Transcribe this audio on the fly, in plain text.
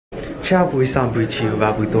Ciao Buisan Buichiu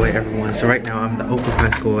Babudoy everyone. So right now I'm at the Oakland High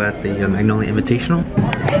School at the Magnolia Invitational.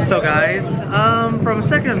 So guys, from a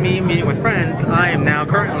second of me meeting with friends, I am now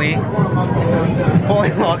currently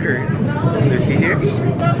pulling lockers. Lucy's here.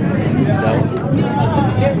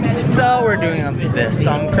 So we're doing this.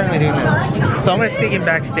 So I'm currently doing this. So I'm gonna sneak in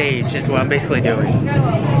backstage is what I'm basically doing.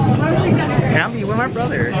 And I'll be with my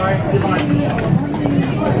brother.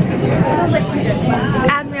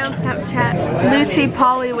 Add me on Snapchat. Lucy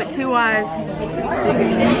Polly with 2 Y's.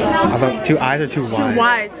 I thought 2 I's or 2 Y's? 2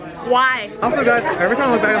 Y's. Why? Also guys, every time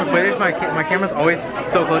I look back on the footage, my camera's always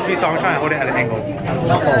so close to me, so I'm trying to hold it at an angle.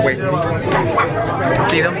 How far away from me?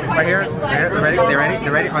 See them? Right here? They're ready? They're ready?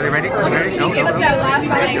 They're ready? Are they ready? Are they ready? No, no, no.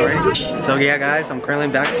 They're ready. So yeah guys, I'm currently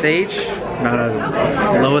backstage. I'm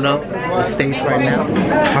about to load up the stage right now.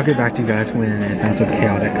 I'll get back to you guys when it's not so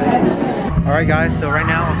chaotic. Alright guys, so right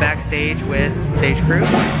now I'm backstage with stage crew.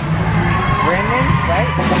 Brandon, right?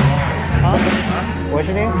 Huh? What's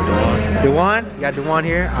your name? Dewan. You got Dewan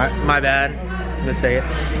here. My bad. Let's say it.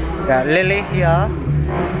 Got Lily here.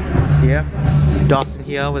 Here. Dawson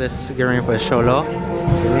here with his getting ready for his solo.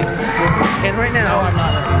 And right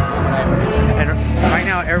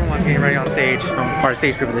now, everyone's getting ready on stage. I'm part of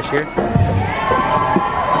stage group this year.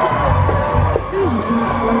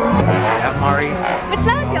 Got Mari's. What's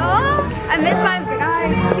up, y'all? I miss my guy,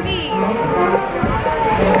 TV.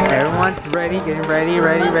 Everyone's ready, getting ready.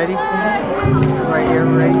 Right here, ready.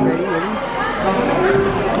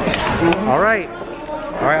 Alright,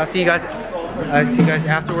 I'll see you guys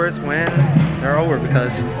afterwards when they're over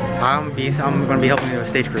because I'm gonna be helping the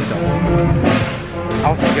stage crew, so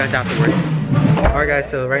I'll see you guys afterwards. Alright guys,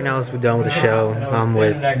 so right now we're done with the show. I'm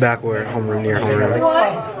back where homeroom, near homeroom.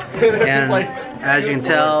 And as you can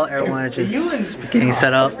tell, everyone is just getting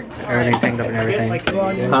set up, everything's hanged up and everything.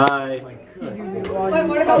 Hi.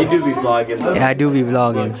 You do be vlogging though. Yeah, I do be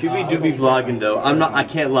vlogging. QB do be vlogging though. I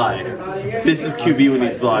can't lie. This is QB when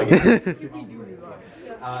he's vlogging.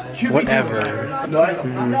 Whatever.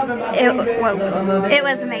 It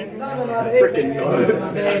was amazing. Freaking Ew!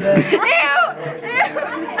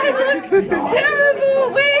 I look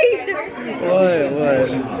terrible! Wait! What?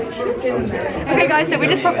 Okay guys, so we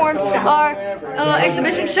just performed our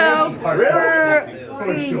exhibition show for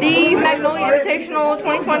the Magnolia Invitational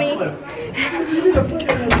 2020.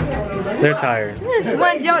 They're tired. This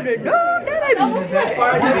one y'all did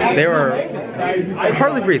They were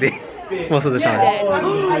hardly breathing most of the time.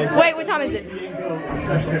 Wait, what time is it?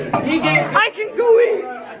 I can go in!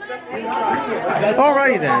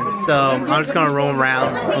 Alrighty then. So I'm just gonna roam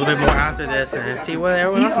around a little bit more after this and see what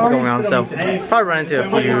everyone else is going on. So probably run into a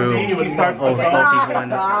few old people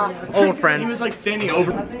and old friends. He was like standing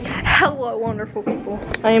over. Hello, wonderful people.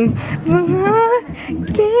 I am vlogging.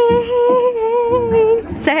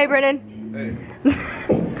 Say hey, Brennan.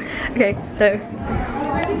 Okay, so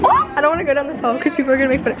I don't want to go down this hall because people are gonna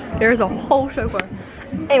make fun of it. There's a whole chauffeur.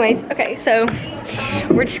 Anyways, okay, so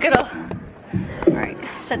we're just gonna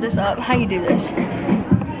set this up. How you do this?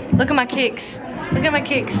 Look at my kicks. Look at my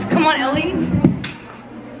kicks. Come on, Ellie.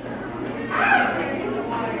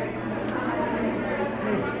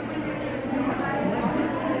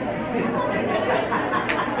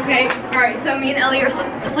 Okay, alright, so me and Ellie are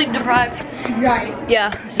sleep deprived. Right.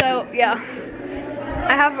 Yeah, so yeah.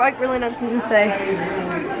 I have like really nothing to say.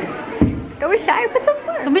 Don't be shy, put some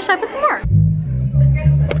more. Don't be shy, put some more.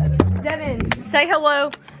 Devin, say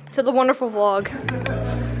hello to the wonderful vlog.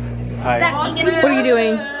 Hi. What are you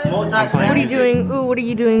doing? What are you doing? Ooh, what are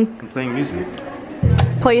you doing? I'm playing music.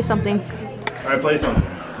 Play something. Alright, play something.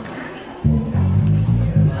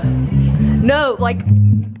 No, like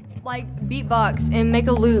beatbox and make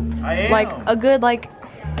a loop. I am. Like a good like.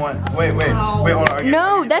 Wait, hold on.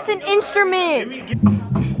 No, that's an instrument.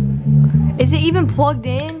 Is it even plugged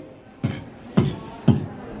in?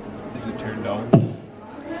 Is it turned on?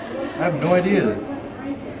 I have no idea.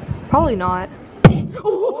 Probably not. Hey,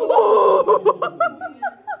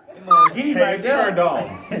 it's turned on.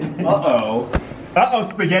 Uh-oh,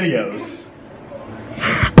 SpaghettiOs.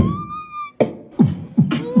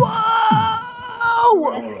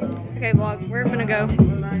 Whoa! Okay, vlog, we're gonna go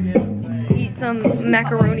eat some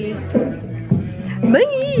macaroni.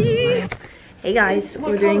 Bye! Hey guys,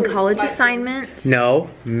 we're doing college assignments. No,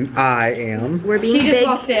 I am. We're being big.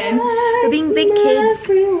 We're being big kids.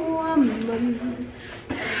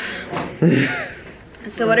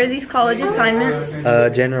 So what are these college assignments?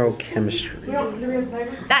 General chemistry.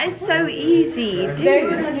 That is so easy,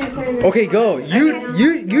 dude. Okay, go.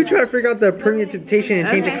 You try to figure out the permutation and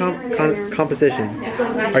change the composition.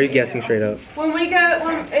 Are you guessing straight up? When we go,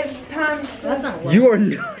 when it's time. You are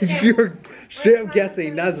not, you're straight up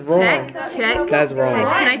guessing. That's wrong. Check. That's wrong.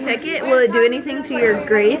 Can I check it? Will it do anything to your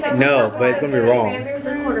grade? No, but it's gonna be wrong.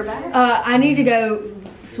 I need to go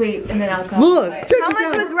sweep and then I'll come. Look. How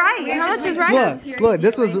much was right? How much is right? Look.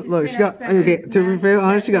 This was she got. Okay, to be fair,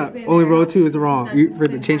 honest, she got only row 2 is wrong. For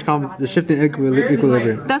the change the shift in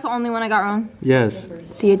equilibrium. That's the only one I got wrong. Yes.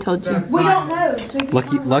 See, I told you. We don't know.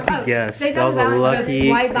 Lucky guess. That was a lucky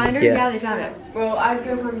White binder? Yeah, they guess. found it. Well, I'd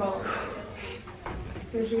go for both.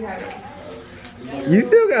 Here she has it. You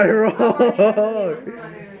still got it wrong.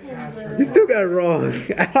 You still got it wrong.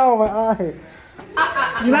 Ow,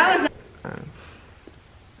 my eye.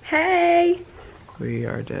 Hey. We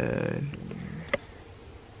are dead.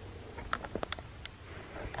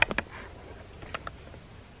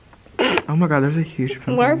 Oh my god, there's a huge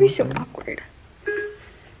pimple. Why are we so awkward?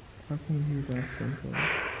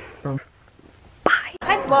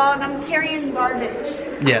 Hi vlog, I'm carrying garbage.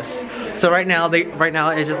 Yes. So right now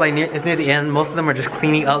it's just like it's near the end. Most of them are just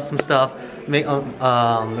cleaning up some stuff, they're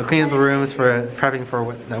cleaning up the rooms for prepping for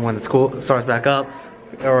when the school starts back up.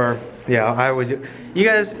 Or yeah, I always do. You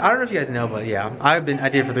guys, I don't know if you guys know, but yeah, I did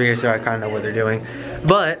it for 3 years, so I kind of know what they're doing.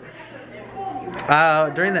 But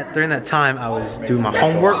during that time, I was doing my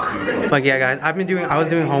homework. Like yeah, guys, I was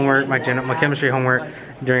doing homework, my chemistry homework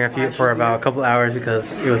for about a couple hours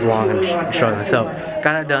because it was long and struggling. So got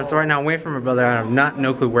that done. So right now I'm waiting for my brother. I have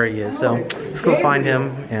no clue where he is. So let's go find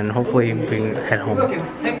him and hopefully we can head home.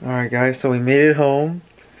 All right, guys. So we made it home.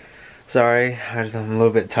 Sorry, I'm a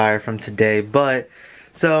little bit tired from today, but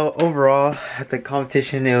so overall at the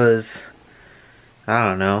competition it was, I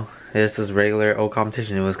don't know. This was regular old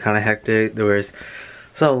competition. It was kind of hectic. There was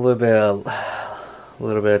a little bit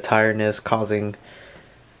of tiredness causing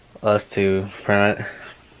us to print.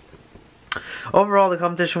 Overall, the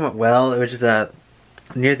competition went well. It was just that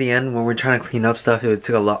near the end, when we're trying to clean up stuff, it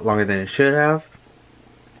took a lot longer than it should have.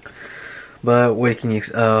 But what can you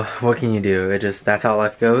do? That's how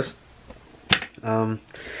life goes.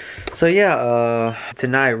 So yeah,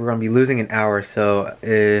 tonight we're gonna be losing an hour, so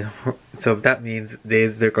that means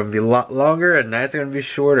days they're gonna be a lot longer and nights are gonna be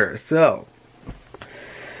shorter. So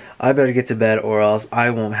I better get to bed or else I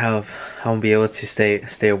won't be able to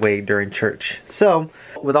stay awake during church. So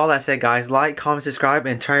with all that said, guys, like, comment, subscribe,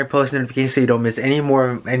 and turn your post notifications so you don't miss any more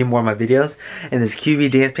of my videos. And this is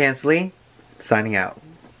QB Dance Pants Lee signing out.